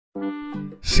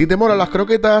Si te molan las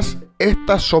croquetas,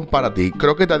 estas son para ti.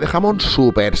 Croquetas de jamón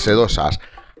súper sedosas.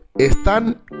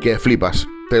 Están que flipas,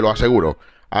 te lo aseguro.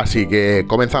 Así que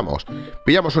comenzamos.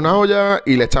 Pillamos una olla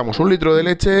y le echamos 1 litro de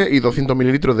leche y 200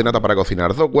 mililitros de nata para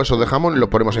cocinar. 2 huesos de jamón y los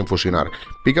ponemos a infusionar.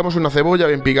 Picamos una cebolla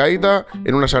bien picadita.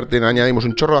 En una sartén añadimos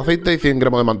un chorro de aceite y 100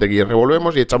 gramos de mantequilla.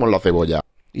 Revolvemos y echamos la cebolla.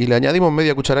 Y le añadimos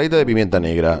media cucharadita de pimienta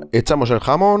negra. Echamos el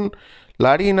jamón,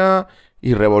 la harina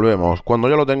y revolvemos. Cuando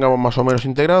ya lo tengamos más o menos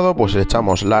integrado, pues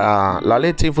echamos la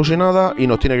leche infusionada y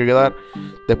nos tiene que quedar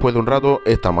después de un rato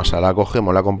esta masa. La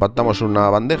cogemos, la compactamos en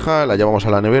una bandeja, la llevamos a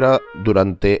la nevera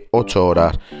durante 8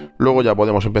 horas. Luego ya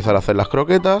podemos empezar a hacer las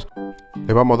croquetas.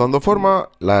 Le vamos dando forma,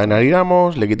 la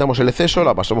enharinamos, le quitamos el exceso,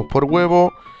 la pasamos por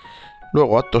huevo.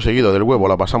 Luego, acto seguido del huevo,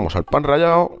 la pasamos al pan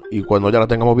rallado y cuando ya la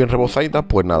tengamos bien rebozadita,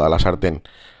 pues nada, a la sartén.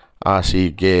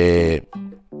 Así que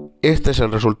este es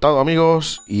el resultado,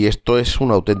 amigos, y esto es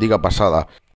una auténtica pasada.